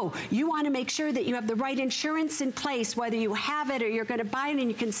 Oh, you want to make sure that you have the right insurance in place, whether you have it or you're going to buy it, and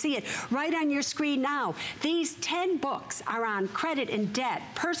you can see it right on your screen now. These 10 books are on credit and debt,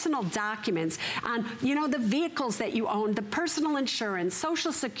 personal documents, on, you know, the vehicles that you own, the personal insurance,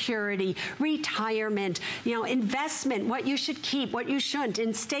 Social Security, retirement, you know, investment, what you should keep, what you shouldn't,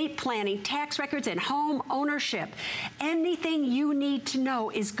 estate planning, tax records, and home ownership. Anything you need to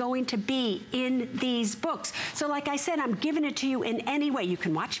know is going to be in these books. So like I said, I'm giving it to you in any way. You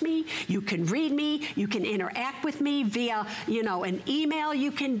can watch me, you can read me, you can interact with me via, you know, an email.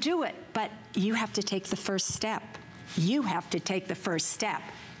 You can do it, but you have to take the first step. You have to take the first step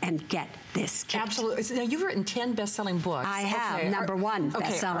and get this kit. Absolutely. Now, you've written 10 best-selling books. I have. Number one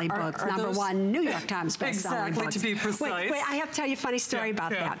best-selling books. Number one New York Times best-selling books. Exactly, to be precise. Wait, I have to tell you a funny story about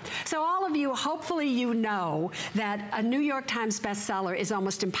that. So all of you, hopefully you know that a New York Times bestseller is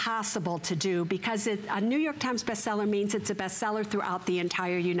almost impossible to do because a New York Times bestseller means it's a bestseller throughout the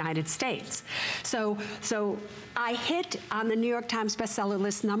entire United States. So I hit on the New York Times bestseller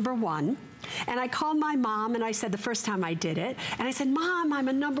list number 1. And I called my mom, and I said the first time I did it, and I said, Mom, I'm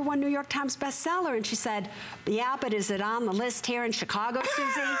a number 1 New York Times bestseller. And she said, yeah, but is it on the list here in Chicago,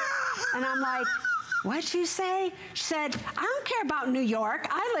 Susie? And I'm like, what'd you say? She said, I don't care about New York.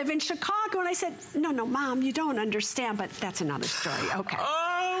 I live in Chicago. And I said, no, Mom, you don't understand, but that's another story. Okay.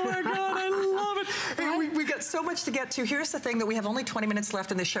 Oh, my God, I love it. Hey, we got so much to get to. Here's the thing that we have only 20 minutes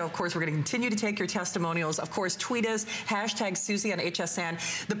left in the show. Of course, we're going to continue to take your testimonials. Of course, tweet us, hashtag Susie on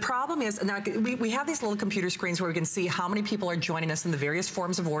HSN. The problem is, now we have these little computer screens where we can see how many people are joining us in the various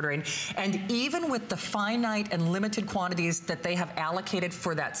forms of ordering. And even with the finite and limited quantities that they have allocated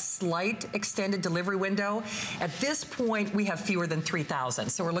for that slight extended delivery window, at this point, we have fewer than 3,000.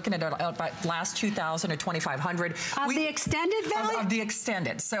 So we're looking at about last 2,000 or 2,500. Of the extended value? Of the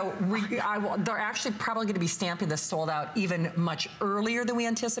extended. So they're actually probably going to be stamping this sold out even much earlier than we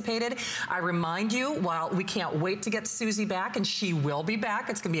anticipated. I remind you, while we can't wait to get Susie back, and she will be back,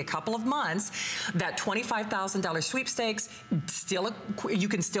 it's going to be a couple of months, that $25,000 sweepstakes, you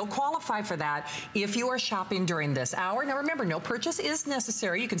can still qualify for that if you are shopping during this hour. Now remember, no purchase is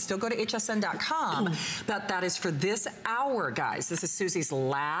necessary. You can still go to hsn.com, but that is for this hour, guys. This is Susie's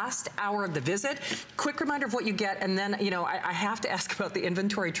last hour of the visit. Quick reminder of what you get, and then, you know, I have to ask about the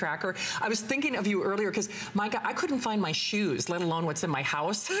inventory tracker. I was thinking of you earlier because my God, I couldn't find my shoes, let alone what's in my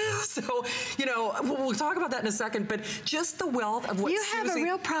house. So, you know, we'll talk about that in a second, but just the wealth of what you have a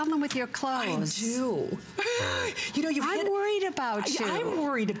real problem with your clothes. I do. You know, I'm worried about you. I'm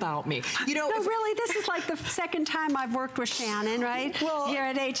worried about me. You know, no, really, this is like the second time I've worked with Shannon, right? Well, here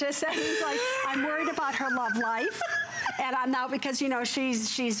at HSN. It's like, I'm worried about her love life. And I'm now, because, you know, she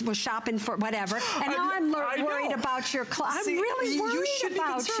was shopping for whatever. And now I'm worried about your clothes. I'm really worried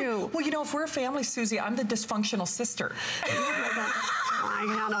about you. Well, you know, if we're a family, Susie, I'm the dysfunctional sister. I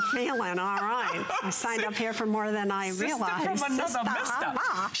got a feeling, all right. I signed up here for more than I realized. From another mister.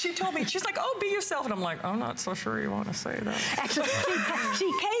 She told me, she's like, oh, be yourself. And I'm like, I'm not so sure you want to say that. Actually,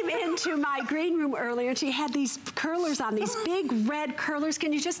 she came into my green room earlier, and she had these curlers on, these big red curlers.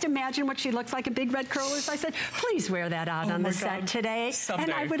 Can you just imagine what she looks like, a big red curlers? I said, please wear that out on the set today. Someday.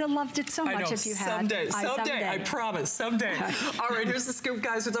 And I would have loved it so much if you had. Someday, I promise, someday. All right, here's the scoop,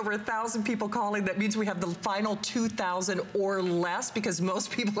 guys. There's over 1,000 people calling. That means we have the final 2,000 or less, because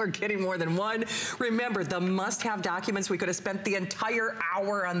most people are getting more than one. Remember, the must-have documents. We could have spent the entire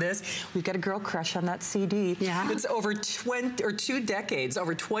hour on this. We've got a girl crush on that CD. Yeah. It's over 2 decades,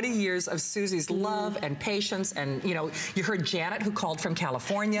 over 20 years of Susie's love and patience. And, you know, you heard Janet, who called from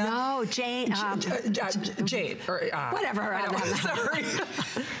California. No, Jane. Jade. Or, whatever. Sorry.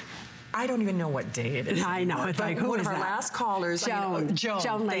 I don't even know what day it is. I know. It's like, who one is of our that? last callers, Joan.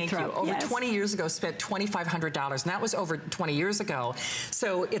 Joan, thank you. Over 20 years ago, spent $2,500, and that was over 20 years ago.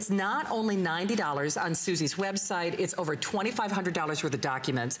 So it's not only $90 on Susie's website, it's over $2,500 worth of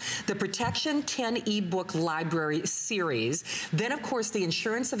documents. The Protection 10 ebook library series. Then, of course, the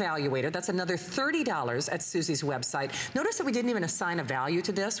Insurance Evaluator. That's another $30 at Susie's website. Notice that we didn't even assign a value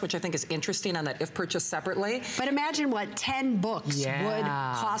to this, which I think is interesting on that if purchased separately. But imagine what 10 books would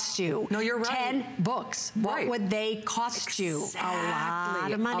cost you. No, you're right. 10 books. What would they cost you? A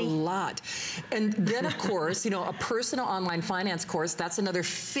lot of money. A lot. And then, of course, you know, a personal online finance course, that's another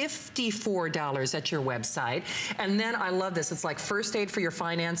 $54 at your website. And then I love this. It's like first aid for your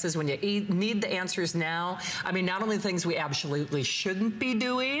finances when you need the answers now. I mean, not only the things we absolutely shouldn't be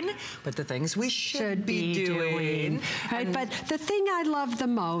doing, but the things we should be doing. Right, but the thing I love the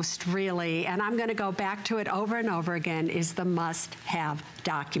most, really, and I'm going to go back to it over and over again, is the must-have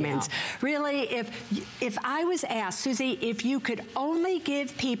documents. Really, if I was asked, Susie, if you could only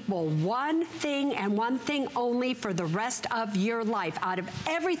give people one thing and one thing only for the rest of your life, out of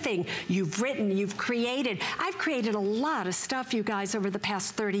everything you've written, you've created, I've created a lot of stuff, you guys, over the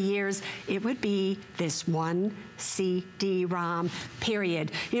past 30 years, it would be this one CD-ROM,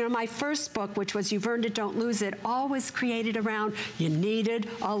 period. You know, my first book, which was You've Earned It, Don't Lose It, all was created around you needed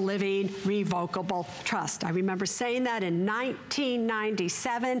a living, revocable trust. I remember saying that in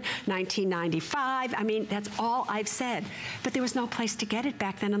 1997, 1995. I mean, that's all I've said. But there was no place to get it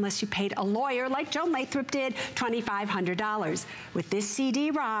back then unless you paid a lawyer, like Joan Lathrop did, $2,500. With this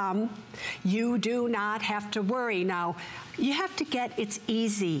CD-ROM, you do not have to worry. Now, you have to get, it's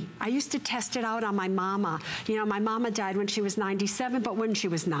easy. I used to test it out on my mama. You know, my mama died when she was 97, but when she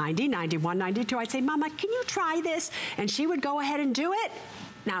was 90, 91, 92, I'd say, Mama, can you try this? And she would go ahead and do it.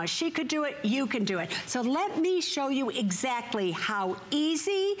 Now, if she could do it, you can do it. So let me show you exactly how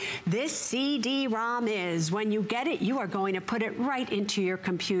easy this CD-ROM is. When you get it, you are going to put it right into your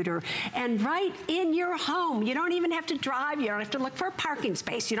computer and right in your home. You don't even have to drive. You don't have to look for a parking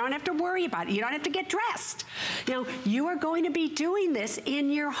space. You don't have to worry about it. You don't have to get dressed. You know, you are going to be doing this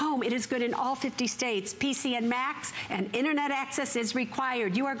in your home. It is good in all 50 states. PC and Macs and internet access is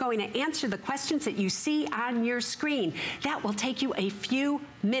required. You are going to answer the questions that you see on your screen. That will take you a few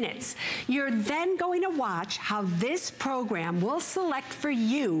minutes. You're then going to watch how this program will select for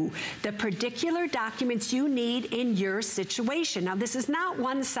you the particular documents you need in your situation. Now, this is not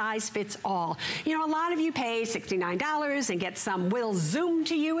one size fits all. You know, a lot of you pay $69 and get some will Zoom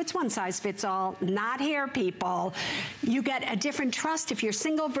to you. It's one size fits all. Not here, people. You get a different trust if you're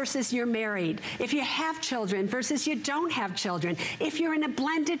single versus you're married. If you have children versus you don't have children. If you're in a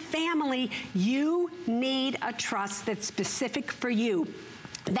blended family, you need a trust that's specific for you.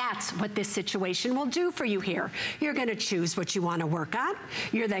 That's what this situation will do for you here. You're going to choose what you want to work on.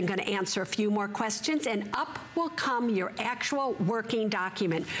 You're then going to answer a few more questions, and up will come your actual working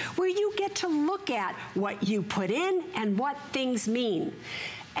document, where you get to look at what you put in and what things mean.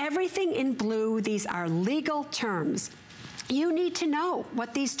 Everything in blue, these are legal terms. You need to know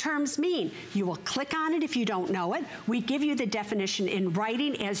what these terms mean. You will click on it if you don't know it. We give you the definition in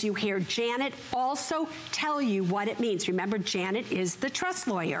writing, as you hear Janet also tell you what it means. Remember, Janet is the trust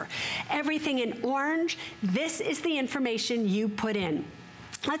lawyer. Everything in orange, this is the information you put in.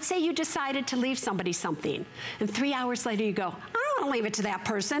 Let's say you decided to leave somebody something, and 3 hours later you go, I don't want to leave it to that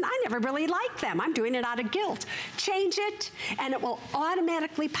person. I never really liked them. I'm doing it out of guilt. Change it, and it will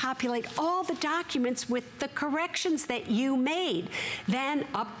automatically populate all the documents with the corrections that you made. Then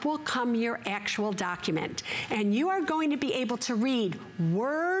up will come your actual document, and you are going to be able to read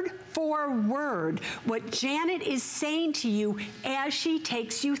word for word what Janet is saying to you as she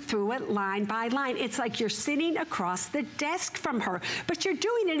takes you through it line by line. It's like you're sitting across the desk from her, but you're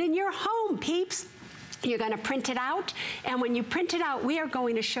doing it in your home, peeps. You're going to print it out, and when you print it out, we are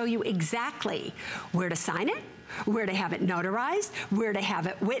going to show you exactly where to sign it, where to have it notarized, where to have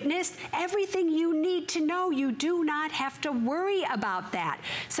it witnessed, everything you need to know. You do not have to worry about that.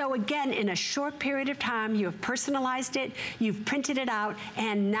 So again, in a short period of time, you have personalized it, you've printed it out,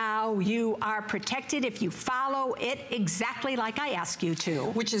 and now you are protected if you follow it exactly like I ask you to.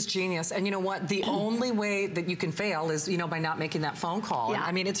 Which is genius. And you know what? The only way that you can fail is, you know, by not making that phone call. Yeah.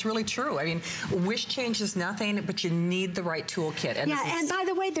 I mean, it's really true. I mean, wish changes nothing, but you need the right toolkit. And yeah, and by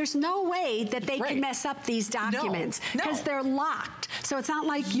the way, there's no way that they can mess up these documents. Because they're locked. So it's not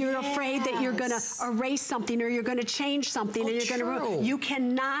like you're afraid that you're going to erase something or you're going to change something. And you're going to. You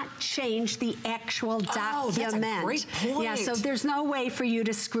cannot change the actual document. That's a great point. Yeah, so there's no way for you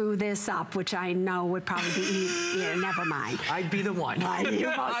to screw this up, which I know would probably be yeah, never mind. I'd be the one. You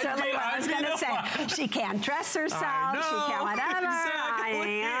most certainly I was going to say, she can't dress herself. She can't whatever.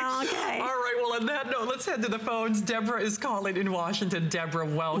 Exactly. Okay. All right, well, on that note, let's head to the phones. Deborah is calling in Washington. Deborah,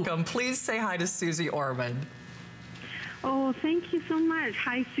 welcome. Please say hi to Suze Orman. Oh, thank you so much.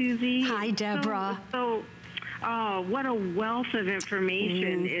 Hi, Susie. Hi, Deborah. Oh, what a wealth of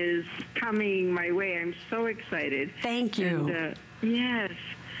information is coming my way. I'm so excited. Thank you. And, yes.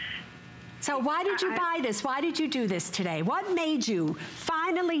 So why did you buy this? Why did you do this today? What made you,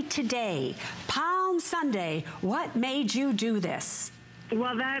 finally today, Palm Sunday, what made you do this?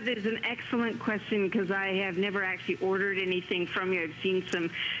 Well, that is an excellent question because I have never actually ordered anything from you. I've seen some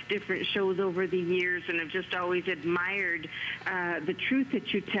different shows over the years, and I've just always admired the truth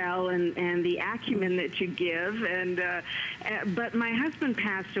that you tell and the acumen that you give. And but my husband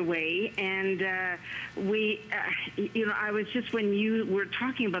passed away, and we, you know, I was just when you were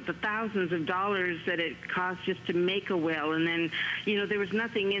talking about the thousands of dollars that it cost just to make a will, and then, you know, there was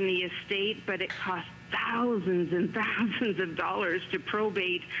nothing in the estate, but it cost thousands and thousands of dollars to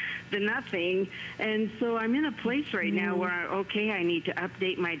probate the nothing. And so I'm in a place right now where, okay, I need to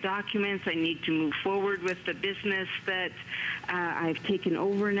update my documents. I need to move forward with the business that I've taken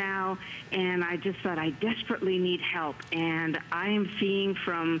over now. And I just thought I desperately need help. And I am seeing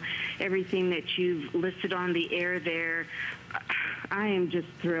from everything that you've listed on the air there, I am just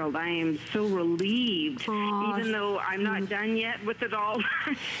thrilled. I am so relieved, even though I'm not done yet with it all.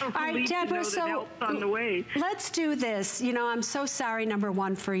 All right, Deborah, so help's on the way. Let's do this. You know, I'm so sorry, number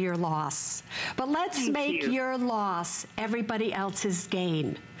one, for your loss. But let's make your loss everybody else's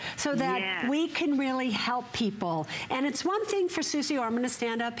gain so that we can really help people. And it's one thing for Suze Orman to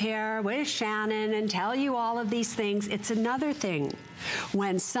stand up here with Shannon and tell you all of these things. It's another thing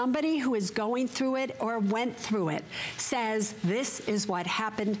when somebody who is going through it or went through it says, this is what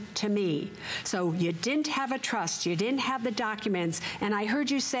happened to me. So you didn't have a trust, you didn't have the documents, and I heard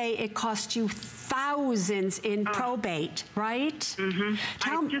you say it cost you thousands in probate, right? Mm-hmm.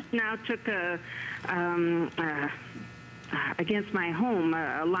 I just now took a against my home,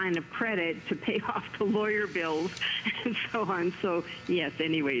 a line of credit to pay off the lawyer bills and so on. So, yes,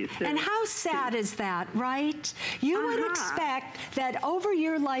 anyways. And how sad is that, right? You would expect that over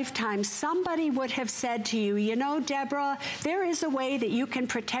your lifetime, somebody would have said to you, you know, Deborah, there is a way that you can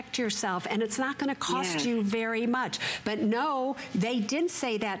protect yourself, and it's not going to cost you very much. But no, they didn't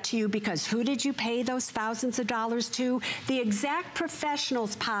say that to you, because who did you pay those thousands of dollars to? The exact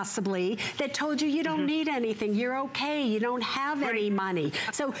professionals, possibly, that told you you don't need anything, you're okay, you don't have any money,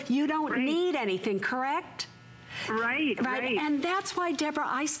 so you don't need anything, correct? Right. And that's why, Deborah,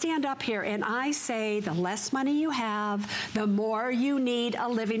 I stand up here and I say the less money you have, the more you need a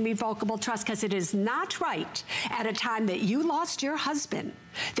living revocable trust, because it is not right at a time that you lost your husband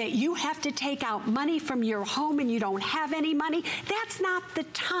that you have to take out money from your home and you don't have any money. That's not the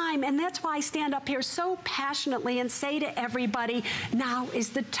time. And that's why I stand up here so passionately and say to everybody, now is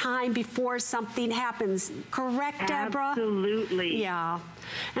the time before something happens. Correct, Deborah? Absolutely. Yeah.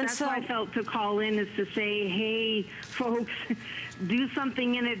 And that's why I felt to call in, is to say, hey, folks, do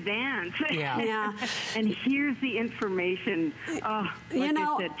something in advance. Yeah. And here's the information. You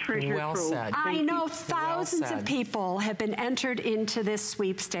know, I said, treasure well trove. said. I Thank know you. thousands Well of said. people have been entered into this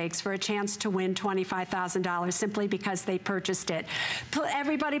sweepstakes for a chance to win $25,000 simply because they purchased it.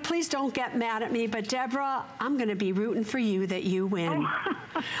 Everybody, please don't get mad at me, but Deborah, I'm going to be rooting for you that you win.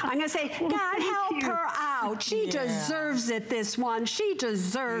 I'm going to say, God, help her out. She deserves it, this one. She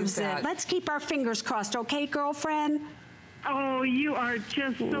deserves You it. bet. Let's keep our fingers crossed, okay, girlfriend? Oh, you are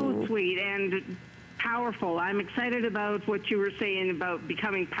just so sweet and powerful. I'm excited about what you were saying about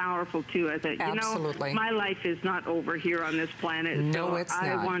becoming powerful too. As a, Absolutely. you know, my life is not over here on this planet. No, so it's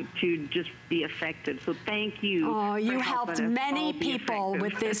I not. want to just be affected. So thank you. Oh, you for helped helping us many all be people effective.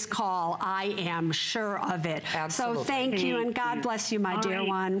 with this call. I am sure of it. Absolutely. So thank you, and Thank God you. bless you, my All dear right.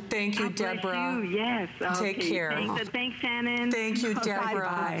 one. Thank you, God bless Deborah. you. Yes. Take Okay. care. Thanks, Shannon. Thank you,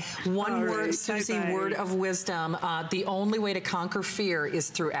 Deborah. Bye-bye. One All word, right, Susie, bye-bye. word of wisdom. The only way to conquer fear is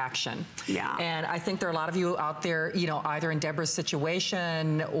through action. Yeah. And I think there are a lot of you out there, you know, either in Deborah's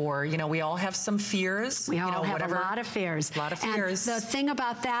situation or, you know, we all have some fears. We all you know, have whatever. a lot of fears. A lot of fears. And the thing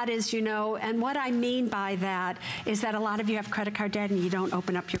about that is, you know, and what I mean by that is that a lot of you have credit card debt and you don't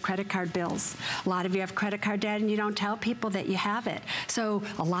open up your credit card bills. A lot of you have credit card debt and you don't tell people that you have it. So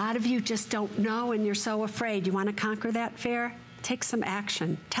a lot of you just don't know and you're so afraid. You want to conquer that fear? Take some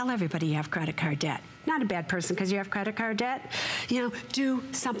action. Tell everybody you have credit card debt. Not a bad person because you have credit card debt. You know, do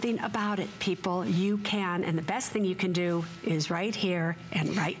something about it, people. You can, and the best thing you can do is right here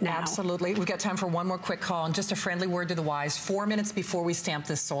and right now. Absolutely. We've got time for one more quick call and just a friendly word to the wise. 4 minutes before we stamp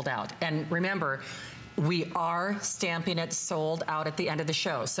this sold out. And remember, we are stamping it sold out at the end of the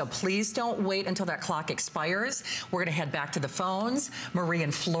show. So please don't wait until that clock expires. We're going to head back to the phones. Marie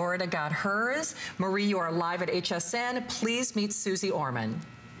in Florida got hers. Marie, you are live at HSN. Please meet Suze Orman.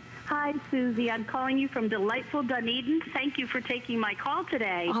 Hi, Susie. I'm calling you from delightful Dunedin. Thank you for taking my call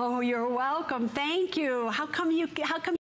today. Oh, you're welcome. Thank you. How come